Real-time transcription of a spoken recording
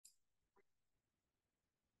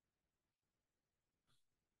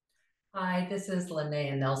Hi, this is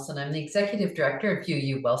Linnea Nelson. I'm the Executive Director of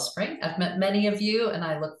UU Wellspring. I've met many of you, and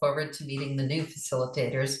I look forward to meeting the new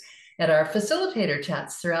facilitators at our facilitator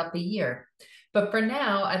chats throughout the year. But for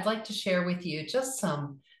now, I'd like to share with you just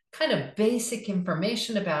some kind of basic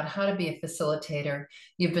information about how to be a facilitator.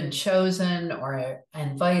 You've been chosen or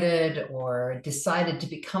invited or decided to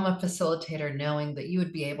become a facilitator knowing that you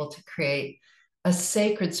would be able to create a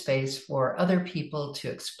sacred space for other people to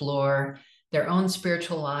explore their own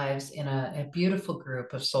spiritual lives in a beautiful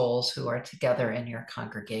group of souls who are together in your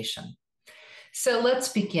congregation. So let's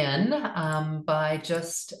begin by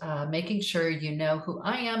just making sure you know who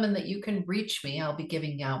I am and that you can reach me. I'll be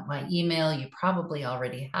giving out my email. You probably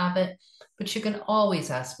already have it, but you can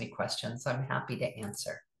always ask me questions. I'm happy to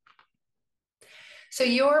answer. So,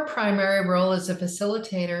 your primary role as a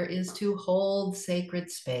facilitator is to hold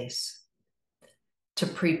sacred space, to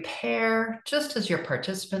prepare just as your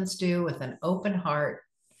participants do with an open heart,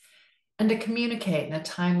 and to communicate in a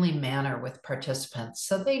timely manner with participants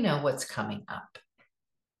so they know what's coming up.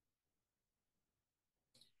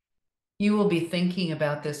 You will be thinking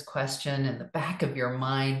about this question in the back of your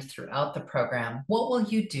mind throughout the program. What will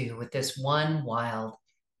you do with this one wild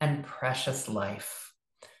and precious life?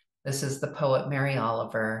 This is the poet Mary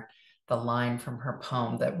Oliver, the line from her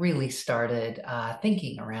poem that really started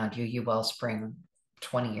thinking around UU Wellspring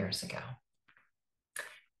 20 years ago.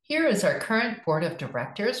 Here is our current board of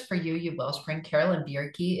directors for UU Wellspring. Carolyn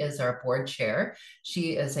Bierke is our board chair.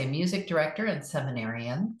 She is a music director and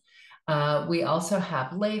seminarian. We also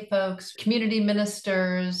have lay folks, community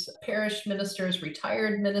ministers, parish ministers,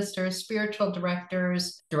 retired ministers, spiritual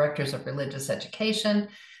directors, directors of religious education.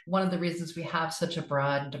 One of the reasons we have such a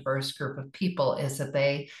broad and diverse group of people is that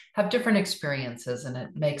they have different experiences, and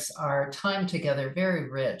it makes our time together very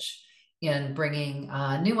rich in bringing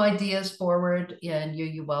new ideas forward in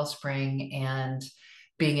UU Wellspring and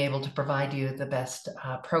being able to provide you the best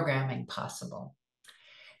programming possible.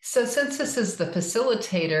 So since this is the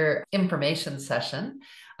facilitator information session,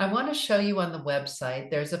 I want to show you on the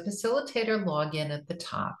website, there's a facilitator login at the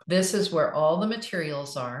top. This is where all the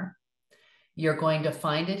materials are. You're going to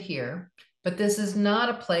find it here, but this is not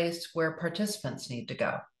a place where participants need to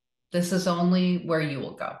go. This is only where you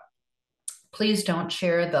will go. Please don't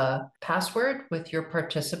share the password with your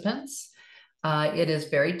participants. It is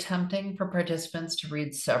very tempting for participants to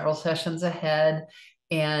read several sessions ahead,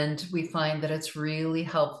 and we find that it's really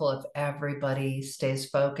helpful if everybody stays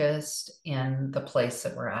focused in the place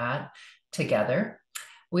that we're at together.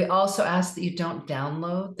 We also ask that you don't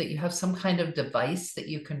download, that you have some kind of device that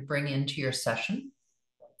you can bring into your session,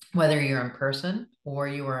 whether you're in person or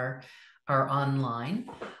you are online.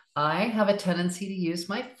 I have a tendency to use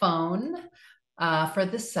my phone for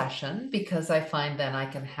this session because I find then I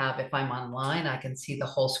can have, if I'm online, I can see the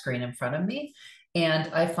whole screen in front of me.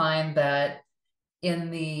 And I find that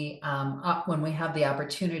in the when we have the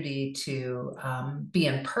opportunity to be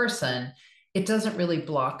in person, it doesn't really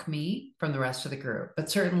block me from the rest of the group,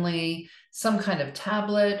 but certainly some kind of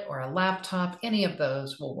tablet or a laptop, any of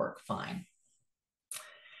those will work fine.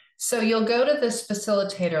 So you'll go to this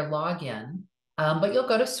facilitator login, but you'll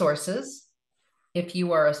go to sources if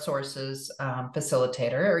you are a sources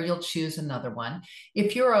facilitator, or you'll choose another one.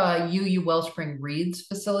 If you're a UU Wellspring Reads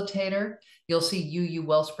facilitator, you'll see UU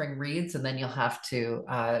Wellspring Reads, and then you'll have to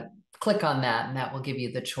click on that, and that will give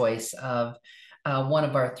you the choice of one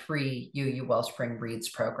of our 3 UU Wellspring Reads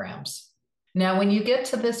programs. Now, when you get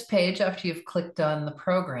to this page after you've clicked on the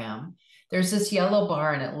program, there's this yellow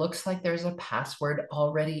bar and it looks like there's a password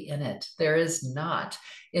already in it. There is not.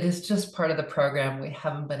 It is just part of the program. We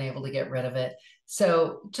haven't been able to get rid of it.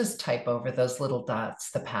 So just type over those little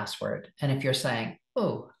dots, the password. And if you're saying,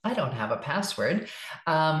 oh, I don't have a password,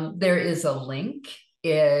 there is a link.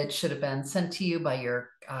 It should have been sent to you by your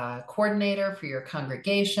coordinator for your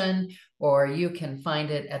congregation, or you can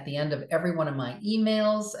find it at the end of every one of my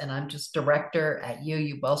emails. And I'm just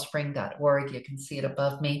director@uuwellspring.org. You can see it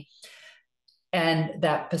above me. And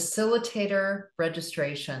that facilitator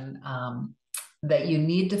registration that you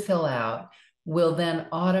need to fill out will then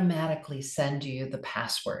automatically send you the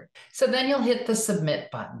password. So then you'll hit the submit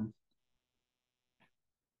button.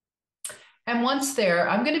 And once there,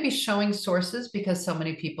 I'm going to be showing sources because so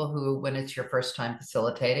many people who, when it's your first time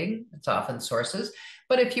facilitating, it's often sources.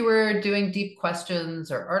 But if you were doing deep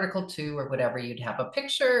questions or Article 2 or whatever, you'd have a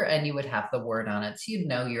picture and you would have the word on it. So you'd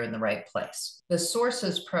know you're in the right place. The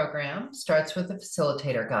sources program starts with a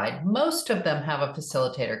facilitator guide. Most of them have a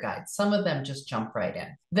facilitator guide. Some of them just jump right in.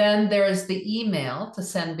 Then there's the email to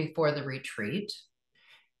send before the retreat.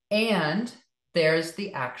 And there's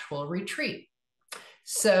the actual retreat.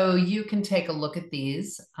 So you can take a look at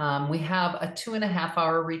these. We have a 2.5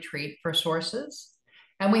 hour retreat for sources,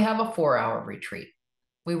 and we have a 4 hour retreat.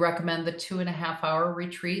 We recommend the 2.5 hour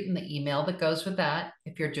retreat and the email that goes with that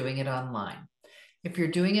if you're doing it online. If you're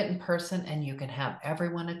doing it in person and you can have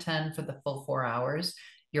everyone attend for the full 4 hours,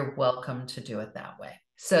 you're welcome to do it that way.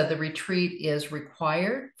 So the retreat is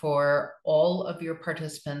required for all of your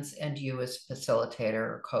participants and you as facilitator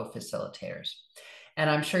or co-facilitators. And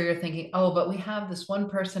I'm sure you're thinking, oh, but we have this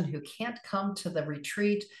one person who can't come to the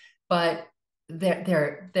retreat, but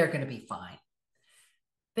they're going to be fine.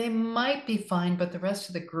 They might be fine, but the rest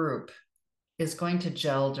of the group is going to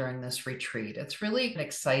gel during this retreat. It's really an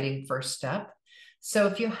exciting first step. So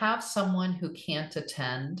if you have someone who can't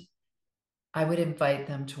attend, I would invite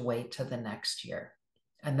them to wait till the next year.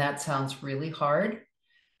 And that sounds really hard,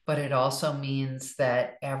 but it also means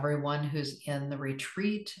that everyone who's in the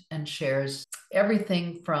retreat and shares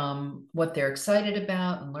everything from what they're excited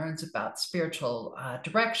about and learns about spiritual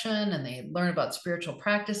direction, and they learn about spiritual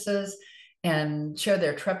practices and share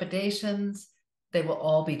their trepidations, they will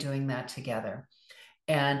all be doing that together.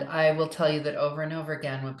 And I will tell you that over and over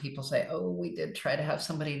again, when people say, "Oh, we did try to have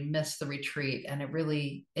somebody miss the retreat," and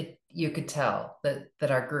you could tell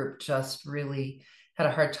that our group just really had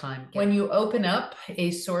a hard time. When you open up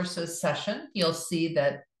a sources session, you'll see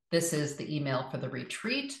that this is the email for the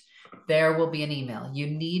retreat. There will be an email. You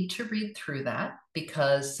need to read through that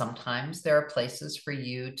because sometimes there are places for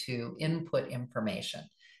you to input information,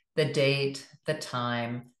 the date, the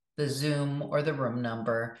time, the Zoom or the room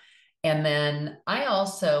number. And then I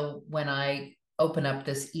also, when I open up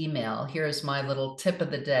this email, here's my little tip of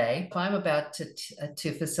the day. If I'm about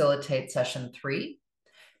to facilitate session 3,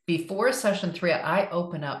 before session 3, I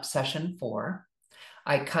open up session 4.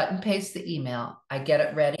 I cut and paste the email. I get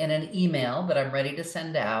it ready in an email that I'm ready to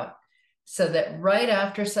send out so that right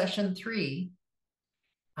after session 3,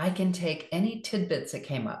 I can take any tidbits that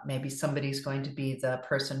came up. Maybe somebody's going to be the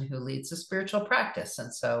person who leads a spiritual practice.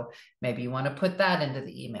 And so maybe you want to put that into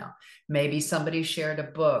the email. Maybe somebody shared a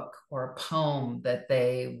book or a poem that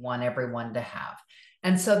they want everyone to have.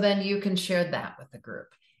 And so then you can share that with the group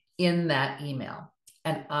in that email.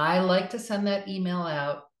 And I like to send that email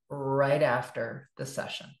out right after the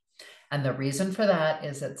session. And the reason for that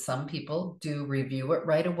is that some people do review it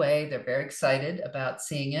right away. They're very excited about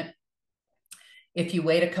seeing it. If you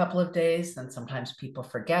wait a couple of days, then sometimes people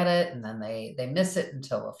forget it and then they miss it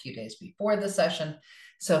until a few days before the session.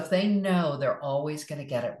 So if they know they're always going to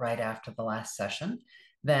get it right after the last session,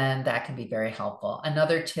 then that can be very helpful.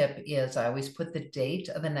 Another tip is I always put the date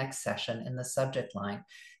of the next session in the subject line.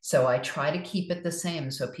 So I try to keep it the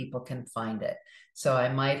same so people can find it. So I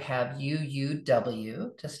might have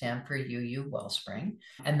UUW to stand for UU Wellspring,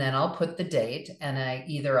 and then I'll put the date and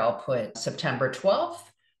I'll put September 12th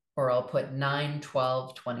or I'll put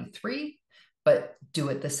 9/12/23, but do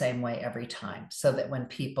it the same way every time so that when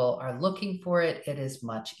people are looking for it, it is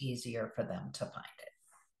much easier for them to find it.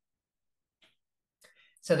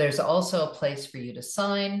 So there's also a place for you to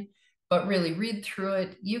sign, but really read through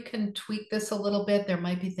it. You can tweak this a little bit. There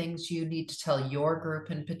might be things you need to tell your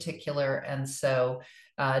group in particular. And so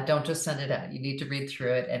don't just send it out. You need to read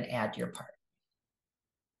through it and add your part.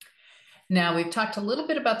 Now, we've talked a little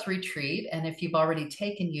bit about the retreat, and if you've already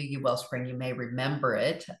taken UU Wellspring, you may remember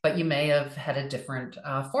it, but you may have had a different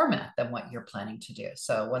format than what you're planning to do.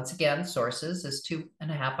 So once again, sources is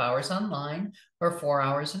 2.5 hours online or 4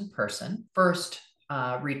 hours in person. First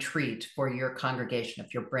retreat for your congregation.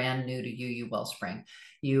 If you're brand new to UU Wellspring,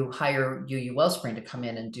 you hire UU Wellspring to come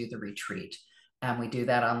in and do the retreat. And we do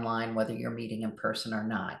that online, whether you're meeting in person or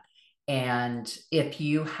not. And if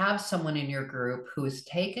you have someone in your group who has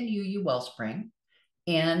taken UU Wellspring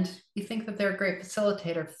and you think that they're a great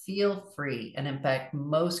facilitator, feel free. And in fact,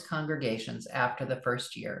 most congregations after the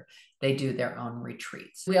first year, they do their own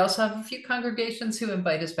retreats. We also have a few congregations who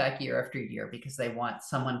invite us back year after year because they want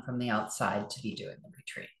someone from the outside to be doing the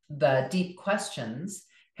retreat. The Deep Questions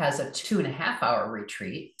has a 2.5 hour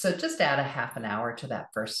retreat. So just add a half an hour to that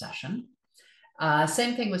first session.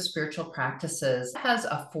 Same thing with spiritual practices, it has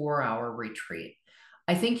a 4 hour retreat.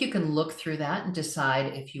 I think you can look through that and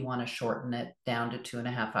decide if you want to shorten it down to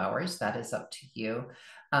 2.5 hours. That is up to you.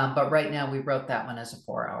 But right now we wrote that one as a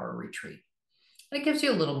 4 hour retreat. And it gives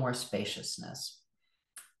you a little more spaciousness.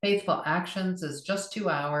 Faithful Actions is just 2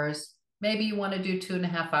 hours. Maybe you want to do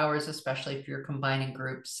 2.5 hours, especially if you're combining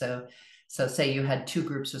groups. So say you had 2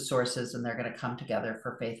 groups of sources and they're going to come together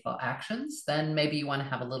for Faithful Actions, then maybe you want to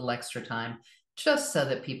have a little extra time just so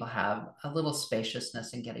that people have a little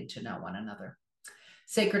spaciousness in getting to know one another.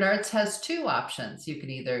 Sacred Arts has 2 options. You can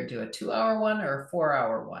either do a 2 hour one or a 4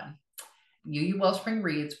 hour one. UU Wellspring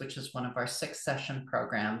Reads, which is one of our 6-session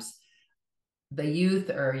programs. The youth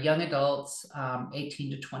or young adults,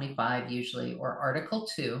 18 to 25 usually, or Article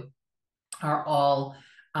 2, are all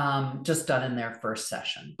just done in their first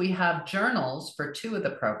session. We have journals for 2 of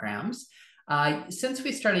the programs. Since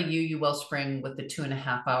we started UU Wellspring with the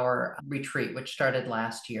 2.5-hour retreat, which started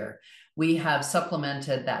last year, we have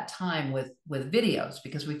supplemented that time with videos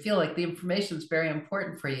because we feel like the information is very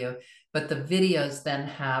important for you, but the videos then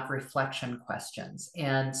have reflection questions.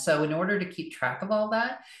 And so in order to keep track of all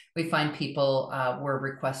that, we find people were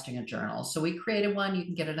requesting a journal. So we created one. You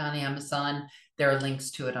can get it on Amazon. There are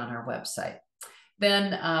links to it on our website.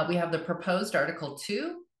 Then we have the proposed Article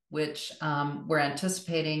 2, which we're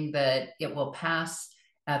anticipating that it will pass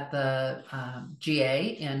at the GA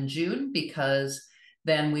in June, because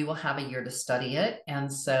then we will have a year to study it.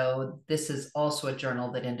 And so this is also a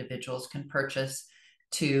journal that individuals can purchase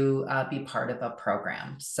to be part of a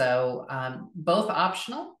program. So both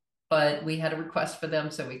optional, but we had a request for them,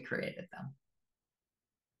 so we created them.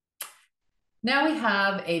 Now we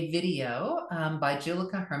have a video by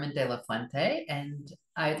Julica Herman de la Fuente, and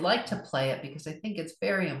I'd like to play it because I think it's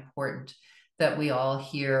very important that we all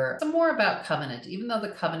hear some more about covenant. Even though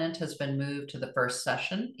the covenant has been moved to the first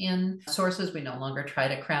session in sources, we no longer try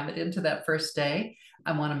to cram it into that first day.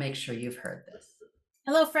 I want to make sure you've heard this.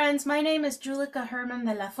 Hello friends, my name is Julica Herman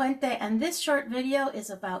de la Fuente, and this short video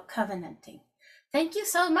is about covenanting. Thank you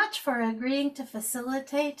so much for agreeing to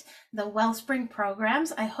facilitate the Wellspring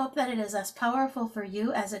programs. I hope that it is as powerful for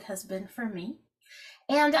you as it has been for me.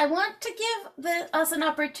 And I want to give us an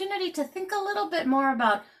opportunity to think a little bit more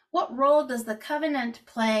about what role does the covenant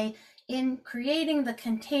play in creating the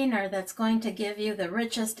container that's going to give you the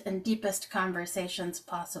richest and deepest conversations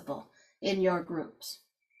possible in your groups.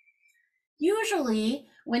 Usually,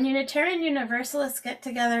 when Unitarian Universalists get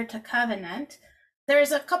together to covenant,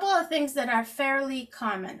 there's a couple of things that are fairly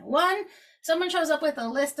common. One, someone shows up with a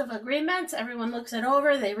list of agreements, everyone looks it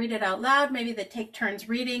over, they read it out loud, maybe they take turns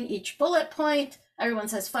reading each bullet point, everyone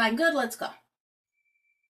says, fine, good, let's go.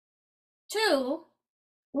 Two,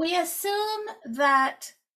 we assume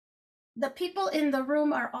that the people in the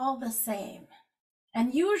room are all the same.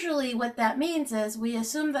 And usually what that means is we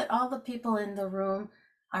assume that all the people in the room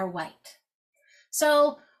are white.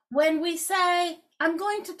 So when we say, I'm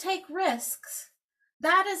going to take risks,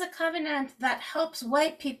 that is a covenant that helps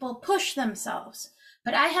white people push themselves.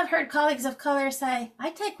 But I have heard colleagues of color say, I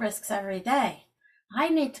take risks every day. I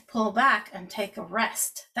need to pull back and take a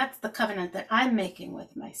rest. That's the covenant that I'm making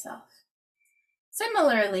with myself.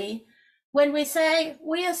 Similarly, when we say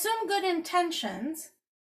we assume good intentions,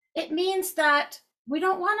 it means that we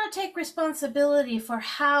don't want to take responsibility for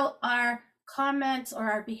how our comments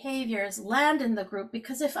or our behaviors land in the group,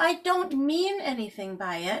 because if I don't mean anything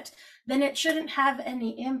by it, then it shouldn't have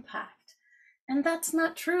any impact. And that's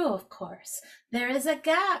not true, of course. There is a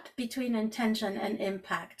gap between intention and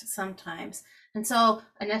impact sometimes. And so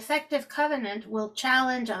an effective covenant will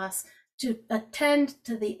challenge us to attend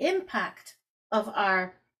to the impact of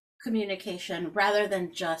our communication rather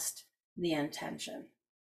than just the intention.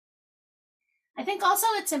 I think also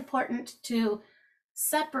it's important to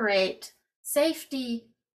separate safety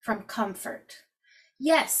from comfort.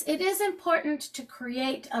 Yes, it is important to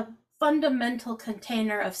create a fundamental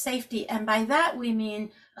container of safety, and by that we mean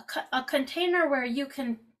a container where you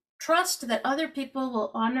can trust that other people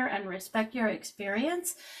will honor and respect your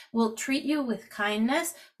experience, will treat you with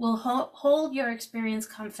kindness, will hold your experience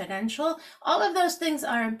confidential. All of those things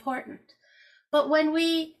are important. But when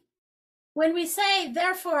we say,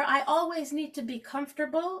 therefore, I always need to be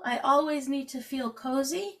comfortable, I always need to feel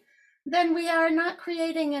cozy, then we are not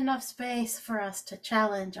creating enough space for us to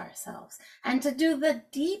challenge ourselves and to do the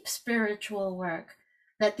deep spiritual work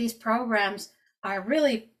that these programs are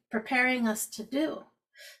really preparing us to do.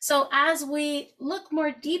 So as we look more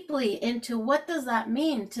deeply into what does that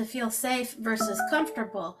mean to feel safe versus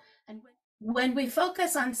comfortable, and when we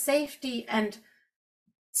focus on safety and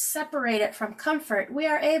separate it from comfort, we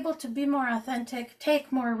are able to be more authentic,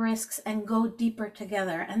 take more risks, and go deeper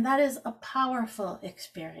together. And that is a powerful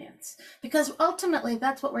experience, because ultimately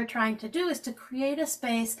that's what we're trying to do, is to create a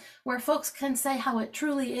space where folks can say how it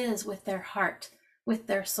truly is with their heart, with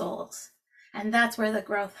their souls. And that's where the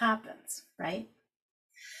growth happens, right?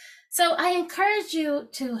 So I encourage you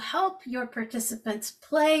to help your participants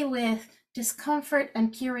play with discomfort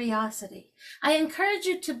and curiosity. I encourage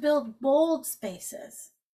you to build bold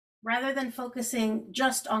spaces rather than focusing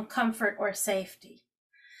just on comfort or safety.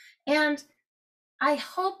 And I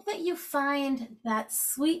hope that you find that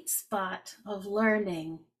sweet spot of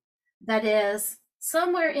learning that is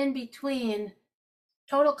somewhere in between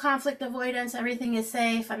total conflict avoidance, everything is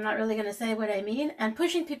safe, I'm not really going to say what I mean, and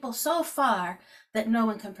pushing people so far that no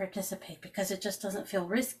one can participate because it just doesn't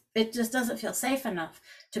feel it just doesn't feel safe enough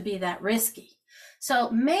to be that risky. So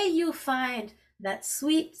may you find that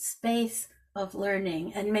sweet space of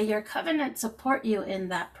learning, and may your covenant support you in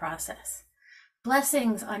that process.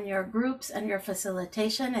 Blessings on your groups and your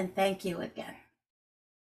facilitation, and thank you again.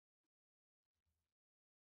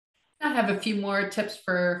 I have a few more tips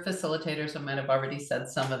for facilitators. I might have already said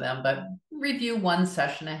some of them, but review one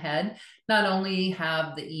session ahead. Not only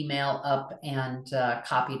have the email up and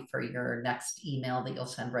copied for your next email that you'll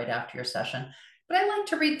send right after your session, but I like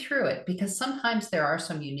to read through it because sometimes there are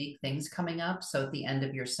some unique things coming up. So at the end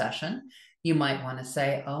of your session, you might want to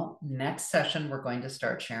say, oh, next session, we're going to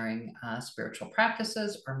start sharing spiritual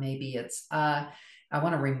practices, or maybe it's, I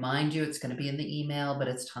want to remind you it's going to be in the email, but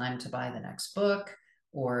it's time to buy the next book,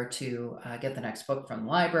 or to get the next book from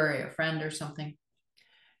the library, a friend or something.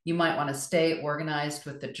 You might want to stay organized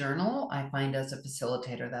with the journal. I find as a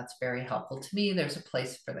facilitator, that's very helpful to me. There's a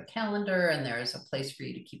place for the calendar, and there's a place for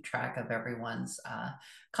you to keep track of everyone's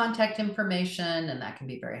contact information, and that can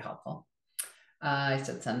be very helpful. I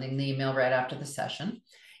said sending the email right after the session.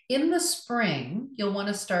 In the spring, you'll want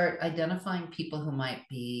to start identifying people who might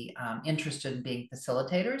be interested in being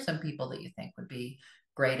facilitators and people that you think would be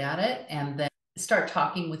great at it, and then start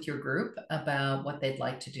talking with your group about what they'd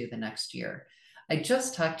like to do the next year. I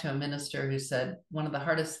just talked to a minister who said one of the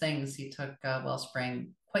hardest things, he took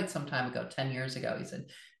Wellspring quite some time ago, 10 years ago. He said,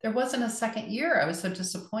 there wasn't a second year. I was so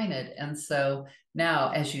disappointed. And so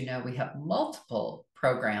now, as you know, we have multiple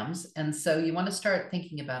programs. And so you want to start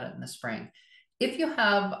thinking about it in the spring. If you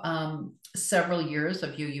have several years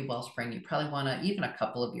of UU Wellspring, you probably want to, even a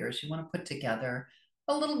couple of years, you want to put together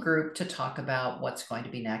a little group to talk about what's going to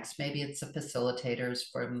be next. Maybe it's the facilitators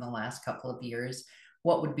from the last couple of years.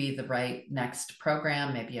 What would be the right next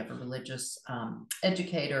program? Maybe you have a religious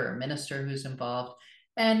educator or minister who's involved,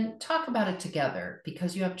 and talk about it together,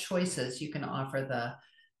 because you have choices. You can offer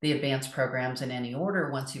the advanced programs in any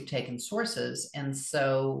order once you've taken sources. And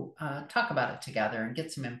so talk about it together and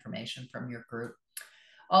get some information from your group.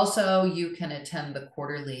 Also, you can attend the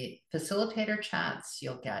quarterly facilitator chats.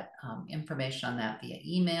 You'll get information on that via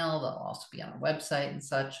email. They'll also be on our website and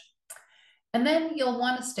such. And then you'll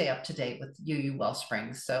want to stay up to date with UU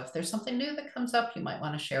Wellspring. So if there's something new that comes up, you might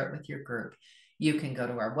want to share it with your group. You can go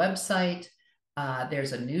to our website.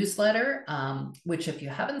 There's a newsletter, which if you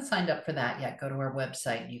haven't signed up for that yet, go to our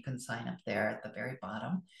website. You can sign up there at the very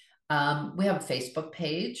bottom. We have a Facebook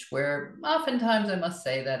page where oftentimes, I must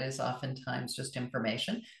say, that is oftentimes just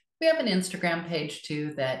information. We have an Instagram page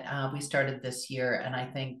too that we started this year, and I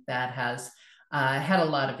think that has had a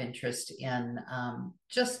lot of interest in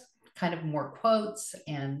just kind of more quotes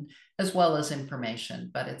and as well as information,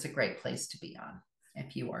 but it's a great place to be on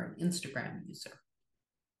if you are an Instagram user.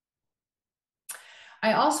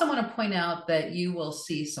 I also want to point out that you will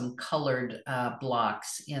see some colored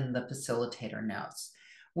blocks in the facilitator notes.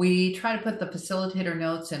 We try to put the facilitator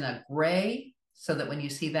notes in a gray so that when you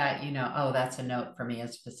see that, you know, oh, that's a note for me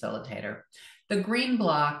as a facilitator. The green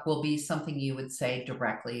block will be something you would say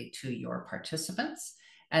directly to your participants.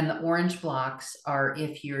 And the orange blocks are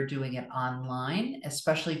if you're doing it online,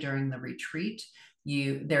 especially during the retreat.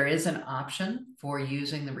 There is an option for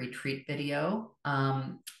using the retreat video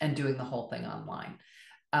and doing the whole thing online.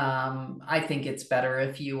 I think it's better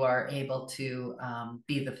if you are able to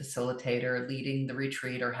be the facilitator leading the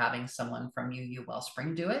retreat or having someone from UU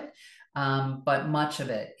Wellspring do it. But much of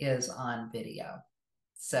it is on video.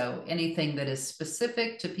 So anything that is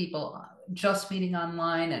specific to people just meeting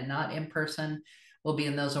online and not in person will be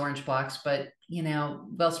in those orange blocks. But, you know,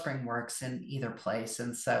 Wellspring works in either place.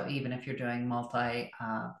 And so even if you're doing multi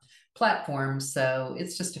platforms, so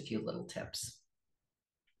it's just a few little tips.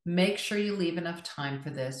 Make sure you leave enough time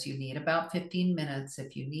for this. You need about 15 minutes.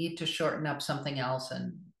 If you need to shorten up something else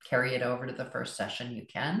and carry it over to the first session, you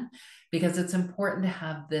can, because it's important to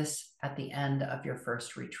have this at the end of your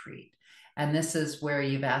first retreat. And this is where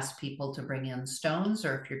you've asked people to bring in stones,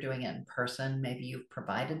 or if you're doing it in person, maybe you've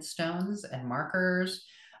provided stones and markers.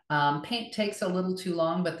 Paint takes a little too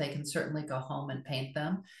long, but they can certainly go home and paint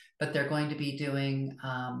them. But they're going to be doing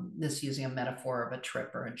this using a metaphor of a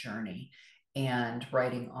trip or a journey and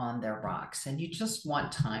writing on their rocks. And you just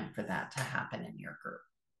want time for that to happen in your group.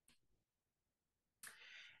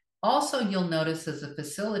 Also, you'll notice as a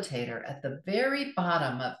facilitator at the very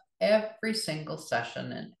bottom of every single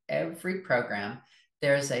session and every program,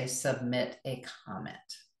 there's a submit a comment.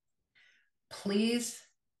 Please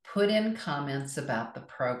put in comments about the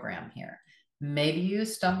program here. Maybe you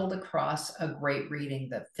stumbled across a great reading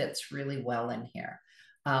that fits really well in here.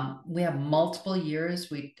 We have multiple years.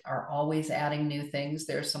 We are always adding new things.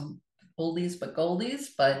 There's some oldies but goldies,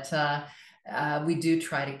 but we do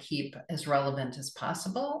try to keep as relevant as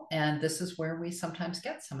possible. And this is where we sometimes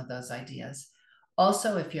get some of those ideas.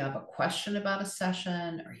 Also, if you have a question about a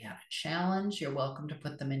session or you have a challenge, you're welcome to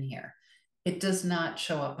put them in here. It does not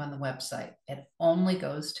show up on the website. It only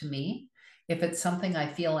goes to me. If it's something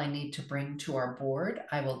I feel I need to bring to our board,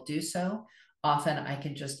 I will do so. Often I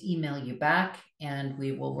can just email you back and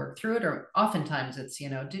we will work through it. Or oftentimes it's,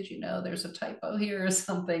 did you know there's a typo here or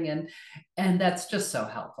something? And that's just so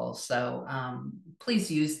helpful. So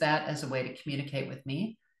please use that as a way to communicate with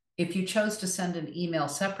me. If you chose to send an email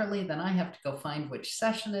separately, then I have to go find which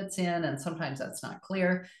session it's in. And sometimes that's not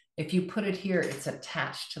clear. If you put it here, it's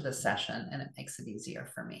attached to the session and it makes it easier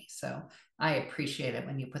for me. So I appreciate it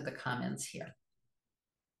when you put the comments here.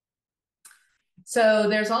 So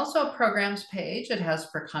there's also a programs page. It has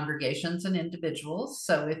for congregations and individuals.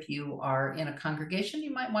 So if you are in a congregation,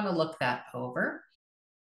 you might want to look that over.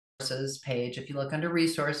 Resources page. If you look under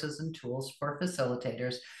resources and tools for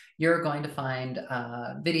facilitators, you're going to find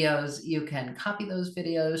videos. You can copy those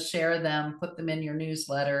videos, share them, put them in your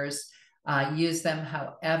newsletters, use them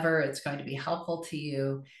however it's going to be helpful to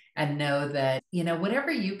you, and know that,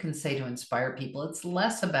 whatever you can say to inspire people, it's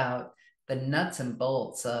less about the nuts and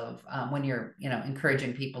bolts of when you're,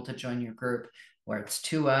 encouraging people to join your group where it's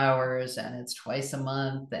 2 hours and it's twice a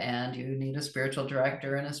month and you need a spiritual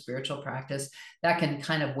director and a spiritual practice. That can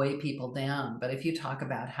kind of weigh people down. But if you talk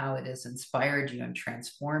about how it has inspired you and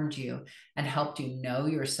transformed you and helped you know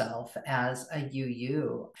yourself as a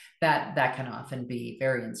you, that can often be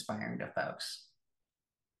very inspiring to folks.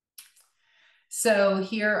 So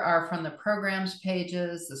here are from the programs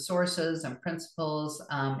pages, the sources and principles.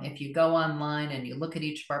 If you go online and you look at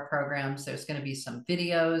each of our programs, there's going to be some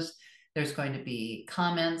videos. There's going to be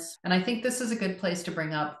comments. And I think this is a good place to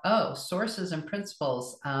bring up, sources and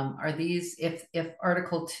principles. Are these, if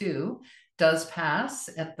Article 2 does pass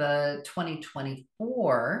at the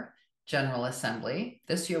 2024 General Assembly,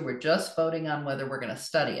 this year we're just voting on whether we're going to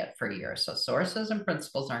study it for a year. So sources and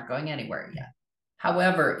principles aren't going anywhere yet.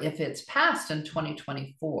 However, if it's passed in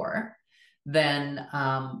 2024, then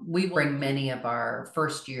we bring many of our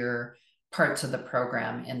first year parts of the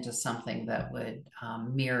program into something that would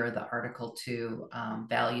mirror the Article 2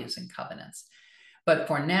 values and covenants. But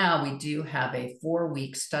for now, we do have a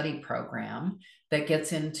 4-week study program that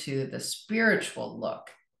gets into the spiritual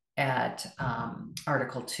look at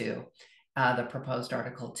Article 2, the proposed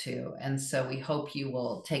Article 2. And so we hope you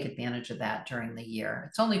will take advantage of that during the year.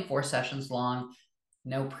 It's only 4 sessions long.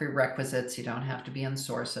 No prerequisites. You don't have to be in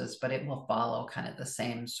sources, but it will follow kind of the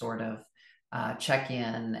same sort of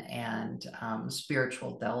check-in and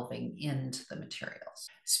spiritual delving into the materials.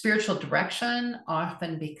 Spiritual direction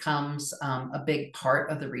often becomes a big part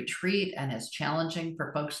of the retreat and is challenging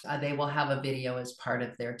for folks. They will have a video as part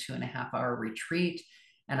of their 2.5-hour retreat.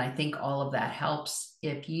 And I think all of that helps.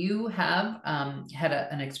 If you have had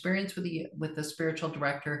an experience with the spiritual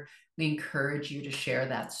director, we encourage you to share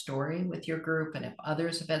that story with your group. And if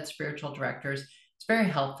others have had spiritual directors, it's very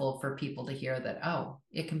helpful for people to hear that,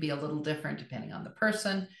 it can be a little different depending on the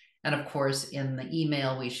person. And of course, in the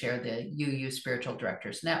email, we share the UU Spiritual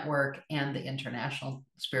Directors Network and the International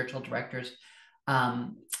Spiritual Directors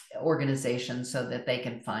organization so that they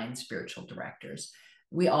can find spiritual directors.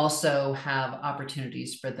 We also have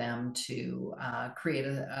opportunities for them to create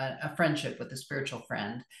a friendship with a spiritual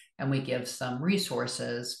friend, and we give some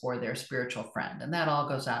resources for their spiritual friend. And that all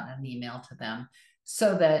goes out in an email to them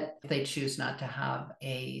so that if they choose not to have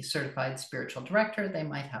a certified spiritual director, they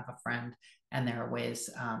might have a friend, and there are ways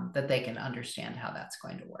that they can understand how that's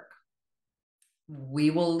going to work. We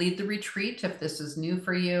will lead the retreat if this is new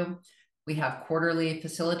for you. We have quarterly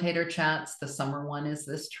facilitator chats. The summer one is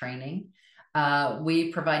this training.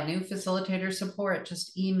 We provide new facilitator support.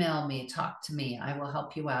 Just email me, talk to me. I will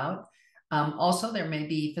help you out. Also, there may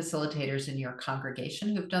be facilitators in your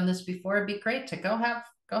congregation who've done this before. It'd be great to go have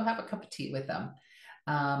a cup of tea with them.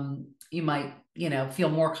 You might, feel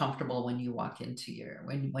more comfortable when you walk into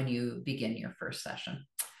when you begin your first session.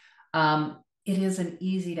 It is an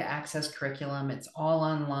easy to access curriculum. It's all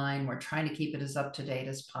online. We're trying to keep it as up to date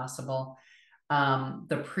as possible.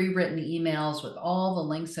 The pre-written emails with all the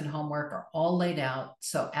links and homework are all laid out.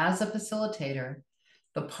 So as a facilitator,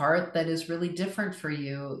 the part that is really different for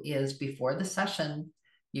you is before the session,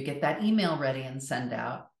 you get that email ready and send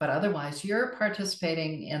out, but otherwise you're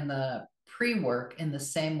participating in the pre-work in the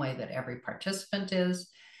same way that every participant is.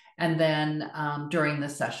 And then during the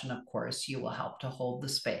session, of course, you will help to hold the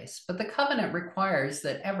space, but the covenant requires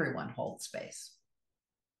that everyone hold space.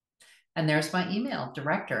 And there's my email,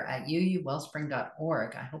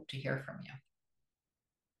 director@uuwellspring.org. I hope to hear from you.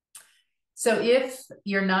 So if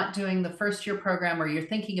you're not doing the first year program or you're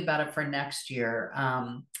thinking about it for next year,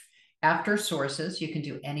 after sources, you can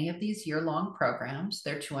do any of these year-long programs.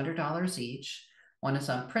 They're $200 each. One is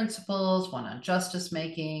on principles, one on justice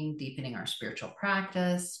making, deepening our spiritual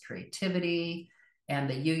practice, creativity, and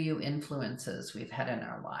the UU influences we've had in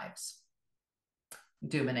our lives.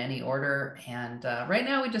 Do them in any order. And right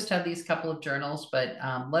now we just have these couple of journals, but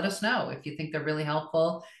let us know if you think they're really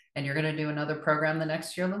helpful and you're going to do another program the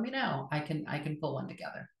next year. Let me know. I can pull one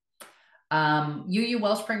together. UU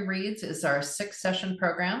Wellspring Reads is our 6-session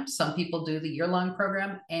program. Some people do the year-long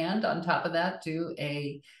program and on top of that do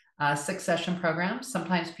a 6-session program.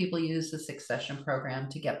 Sometimes people use the 6-session program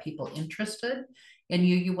to get people interested in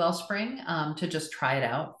UU Wellspring, to just try it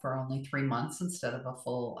out for only 3 months instead of a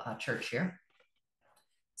full church year.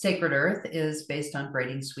 Sacred Earth is based on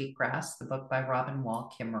Braiding Sweetgrass, the book by Robin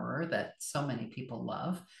Wall Kimmerer that so many people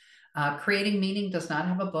love. Creating Meaning does not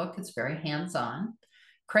have a book. It's very hands-on.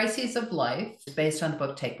 Crises of Life is based on the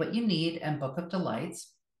book Take What You Need and Book of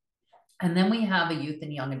Delights. And then we have a youth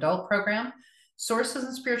and young adult program. Sources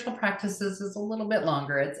and Spiritual Practices is a little bit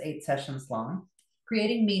longer. It's 8 sessions long.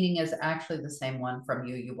 Creating Meaning is actually the same one from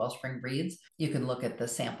UU Wellspring Reads. You can look at the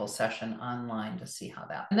sample session online to see how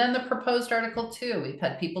that. And then the proposed article 2. We've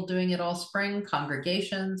had people doing it all spring,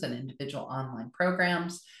 congregations and individual online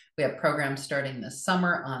programs. We have programs starting this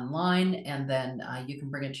summer online, and then you can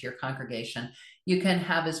bring it to your congregation. You can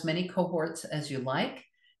have as many cohorts as you like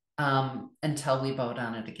until we vote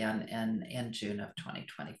on it again in June of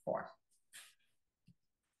 2024.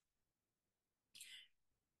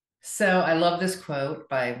 So I love this quote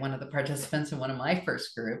by one of the participants in one of my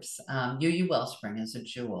first groups. UU Wellspring is a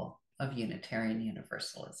jewel of Unitarian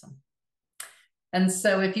Universalism. And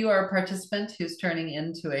so if you are a participant who's turning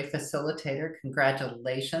into a facilitator,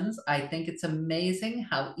 congratulations. I think it's amazing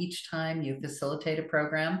how each time you facilitate a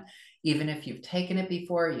program, even if you've taken it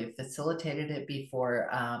before, you've facilitated it before,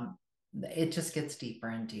 it just gets deeper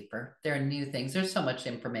and deeper. There are new things. There's so much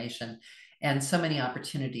information and so many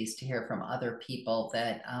opportunities to hear from other people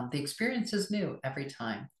that the experience is new every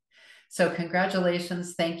time. So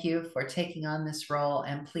congratulations. Thank you for taking on this role.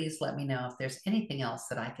 And please let me know if there's anything else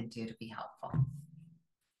that I can do to be helpful.